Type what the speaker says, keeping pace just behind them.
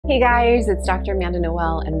Hey guys, it's Dr. Amanda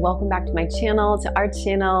Noelle and welcome back to my channel, to our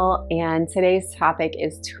channel. And today's topic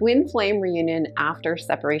is twin flame reunion after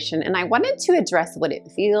separation. And I wanted to address what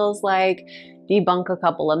it feels like, debunk a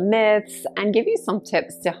couple of myths, and give you some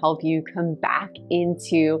tips to help you come back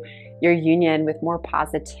into your union with more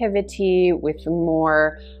positivity, with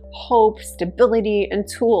more hope, stability, and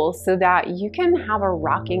tools so that you can have a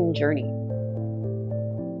rocking journey.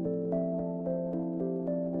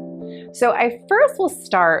 So I first will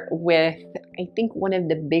start with, I think, one of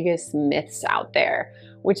the biggest myths out there,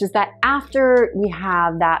 which is that after we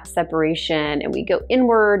have that separation and we go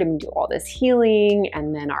inward and we do all this healing,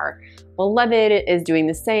 and then our beloved is doing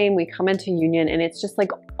the same, we come into union and it's just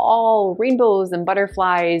like all rainbows and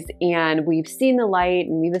butterflies, and we've seen the light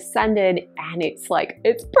and we've ascended and it's like,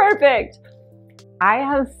 it's perfect. I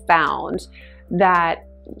have found that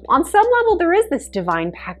on some level, there is this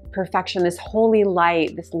divine perfection, this holy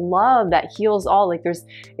light, this love that heals all. Like there's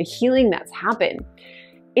a healing that's happened.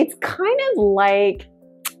 It's kind of like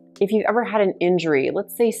if you've ever had an injury.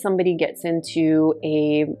 Let's say somebody gets into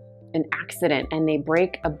an accident and they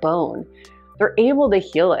break a bone. They're able to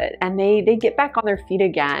heal it and they get back on their feet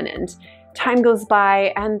again, and time goes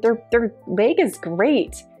by and their leg is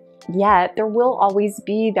great. Yet there will always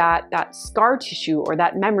be that scar tissue or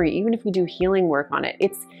that memory, even if we do healing work on it.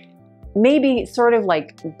 It's maybe sort of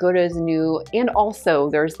like good as new. And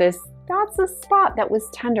also there's this, that's a spot that was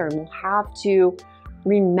tender, and we'll have to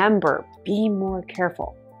remember, be more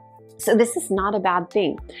careful. So this is not a bad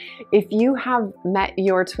thing. If you have met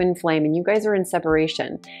your twin flame and you guys are in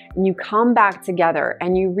separation and you come back together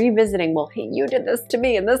and you revisiting, well, hey, you did this to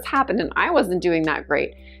me and this happened and I wasn't doing that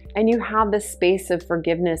great. And you have this space of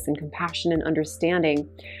forgiveness and compassion and understanding,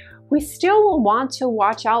 we still will want to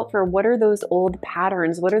watch out for what are those old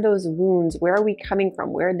patterns, what are those wounds, where are we coming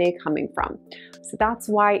from, where are they coming from? So that's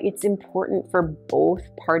why it's important for both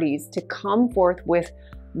parties to come forth with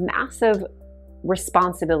massive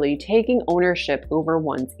responsibility, taking ownership over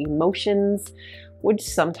one's emotions, which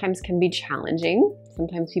sometimes can be challenging.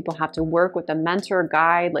 Sometimes people have to work with a mentor,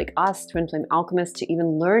 guide like us, twin flame alchemists, to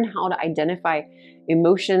even learn how to identify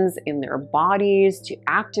emotions in their bodies, to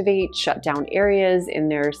activate, shut down areas in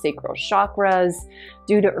their sacral chakras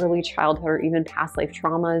due to early childhood or even past life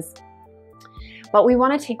traumas. But we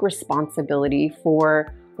want to take responsibility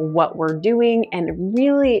for what we're doing and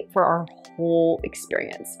really for our whole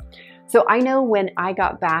experience. So I know when I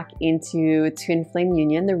got back into twin flame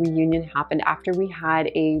union, the reunion happened after we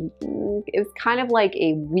had it was kind of like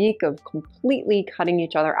a week of completely cutting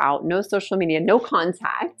each other out, no social media, no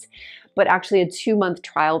contact, but actually a 2-month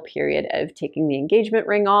trial period of taking the engagement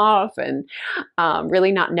ring off and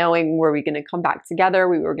really not knowing, were we going to come back together,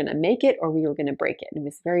 we were going to make it, or we were going to break it. And it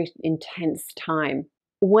was a very intense time.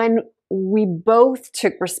 When we both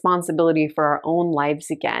took responsibility for our own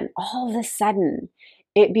lives again, all of a sudden,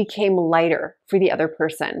 it became lighter for the other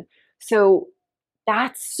person. So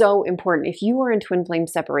that's so important. If you are in twin flame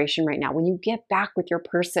separation right now, when you get back with your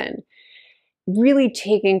person, really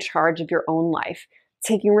taking charge of your own life,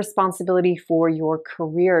 taking responsibility for your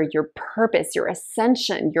career, your purpose, your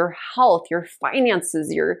ascension, your health, your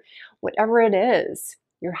finances, your whatever it is,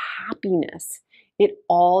 your happiness, it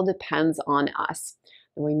all depends on us.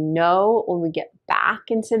 And we know when we get back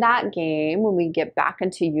into that game, when we get back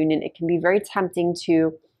into union, it can be very tempting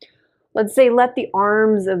to, let's say, let the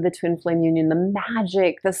arms of the twin flame union, the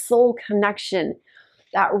magic, the soul connection,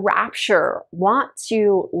 that rapture, want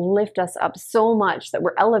to lift us up so much that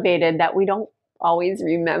we're elevated that we don't always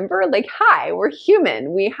remember, like, hi, we're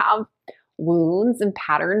human. We have wounds and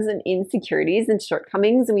patterns and insecurities and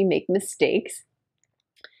shortcomings, and we make mistakes.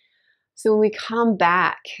 So when we come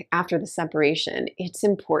back after the separation, it's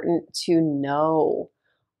important to know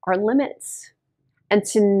our limits and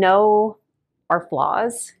to know our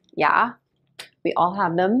flaws. Yeah, we all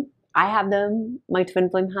have them. I have them. My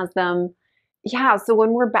twin flame has them. Yeah, so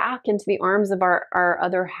when we're back into the arms of our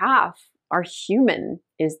other half, our human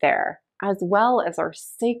is there, as well as our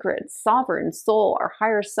sacred, sovereign soul, our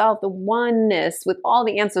higher self, the oneness with all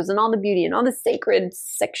the answers and all the beauty and all the sacred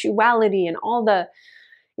sexuality and all the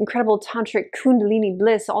incredible tantric kundalini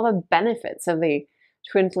bliss, all the benefits of a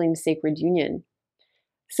twin flame sacred union.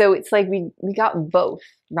 So it's like we got both,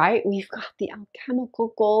 right? We've got the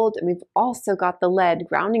alchemical gold and we've also got the lead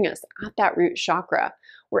grounding us at that root chakra,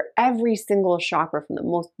 where every single chakra, from the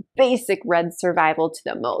most basic red survival to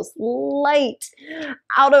the most light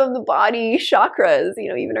out of the body chakras,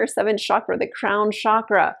 even our 7th chakra, the crown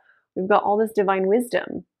chakra, we've got all this divine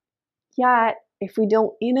wisdom. Yet if we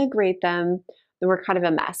don't integrate them, then we're kind of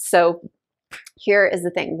a mess. So here is the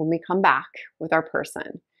thing. When we come back with our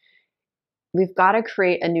person, we've got to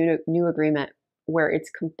create a new agreement where it's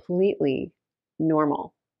completely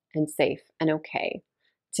normal and safe and okay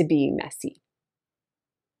to be messy.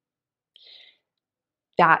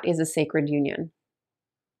 That is a sacred union.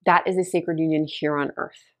 That is a sacred union here on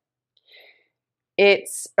earth.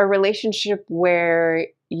 It's a relationship where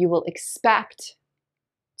you will expect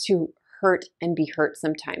to hurt and be hurt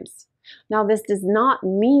sometimes. Now, this does not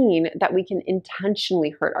mean that we can intentionally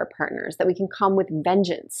hurt our partners, that we can come with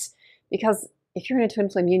vengeance. Because if you're in a twin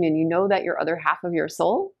flame union, you know that your other half of your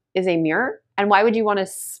soul is a mirror. And why would you want to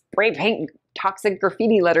spray paint toxic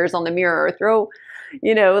graffiti letters on the mirror or throw,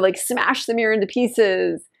 like smash the mirror into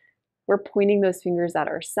pieces? We're pointing those fingers at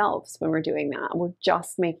ourselves when we're doing that. We're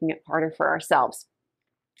just making it harder for ourselves.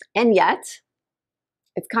 And yet,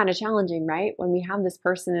 it's kind of challenging, right? When we have this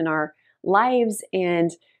person in our lives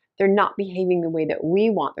and they're not behaving the way that we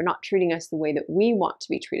want. They're not treating us the way that we want to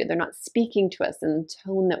be treated. They're not speaking to us in the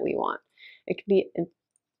tone that we want. It can be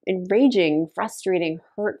enraging, frustrating,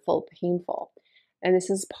 hurtful, painful. And this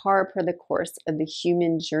is par for the course of the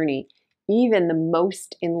human journey. Even the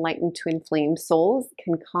most enlightened twin flame souls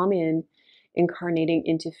can come in incarnating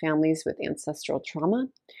into families with ancestral trauma,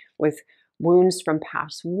 with wounds from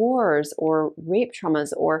past wars or rape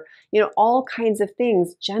traumas or, all kinds of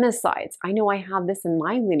things, genocides. I know I have this in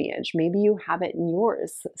my lineage. Maybe you have it in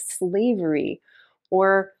yours, slavery,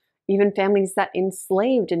 or even families that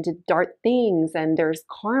enslaved and did dark things. And there's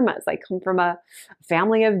karmas. I come from a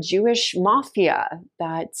family of Jewish mafia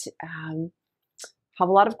that have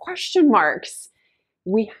a lot of question marks.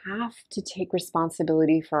 We have to take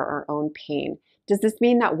responsibility for our own pain. Does this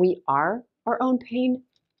mean that we are our own pain?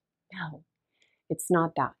 No. It's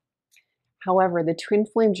not that. However, the twin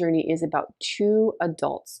flame journey is about two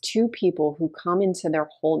adults, two people who come into their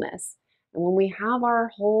wholeness. And when we have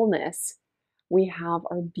our wholeness, we have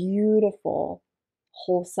our beautiful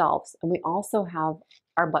whole selves. And we also have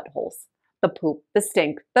our buttholes, the poop, the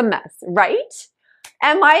stink, the mess, right?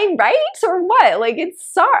 Am I right or what?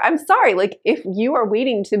 I'm sorry. If you are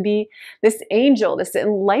waiting to be this angel, this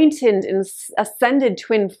enlightened and ascended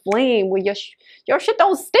twin flame, well, your shit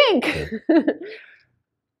don't stink.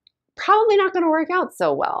 Probably not going to work out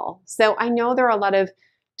so well. So I know there are a lot of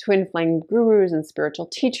twin flame gurus and spiritual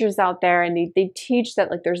teachers out there, and they teach that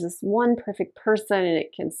there's this one perfect person and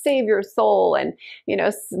it can save your soul, and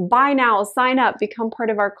buy now, sign up, become part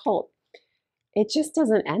of our cult. It just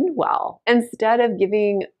doesn't end well. Instead of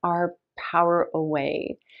giving our power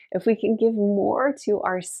away, if we can give more to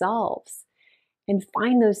ourselves and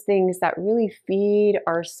find those things that really feed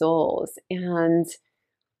our souls. And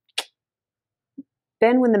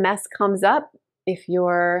then when the mess comes up, if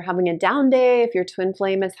you're having a down day, if your twin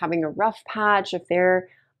flame is having a rough patch, if they're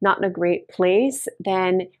not in a great place,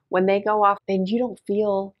 then when they go off, then you don't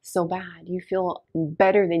feel so bad. You feel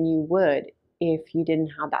better than you would if you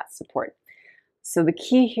didn't have that support. So the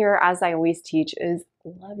key here, as I always teach, is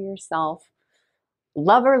love yourself.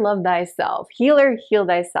 Lover, love thyself. Healer, heal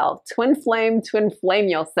thyself. Twin flame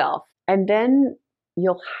yourself. And then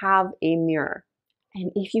you'll have a mirror.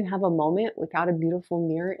 And if you have a moment without a beautiful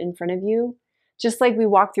mirror in front of you, just like we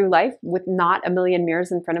walk through life with not a million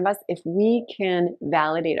mirrors in front of us, if we can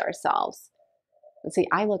validate ourselves and say,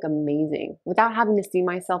 I look amazing, without having to see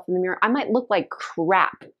myself in the mirror. I might look like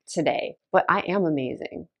crap today, but I am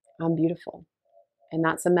amazing. I'm beautiful. And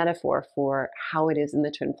that's a metaphor for how it is in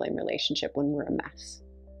the twin flame relationship when we're a mess.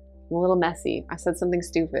 I'm a little messy. I said something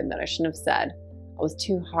stupid that I shouldn't have said. I was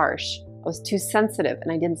too harsh. I was too sensitive, and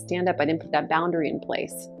I didn't stand up. I didn't put that boundary in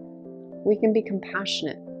place. We can be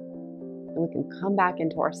compassionate, and we can come back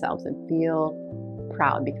into ourselves and feel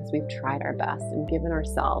proud because we've tried our best and given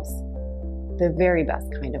ourselves the very best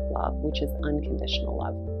kind of love, which is unconditional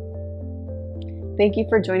love. Thank you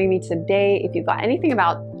for joining me today. If you got anything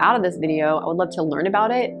out of this video, I would love to learn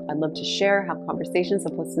about it. I'd love to share, have conversations.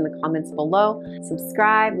 I'll post in the comments below.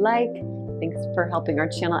 Subscribe, like. Thanks for helping our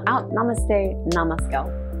channel out. Namaste,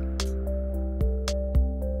 namaskar.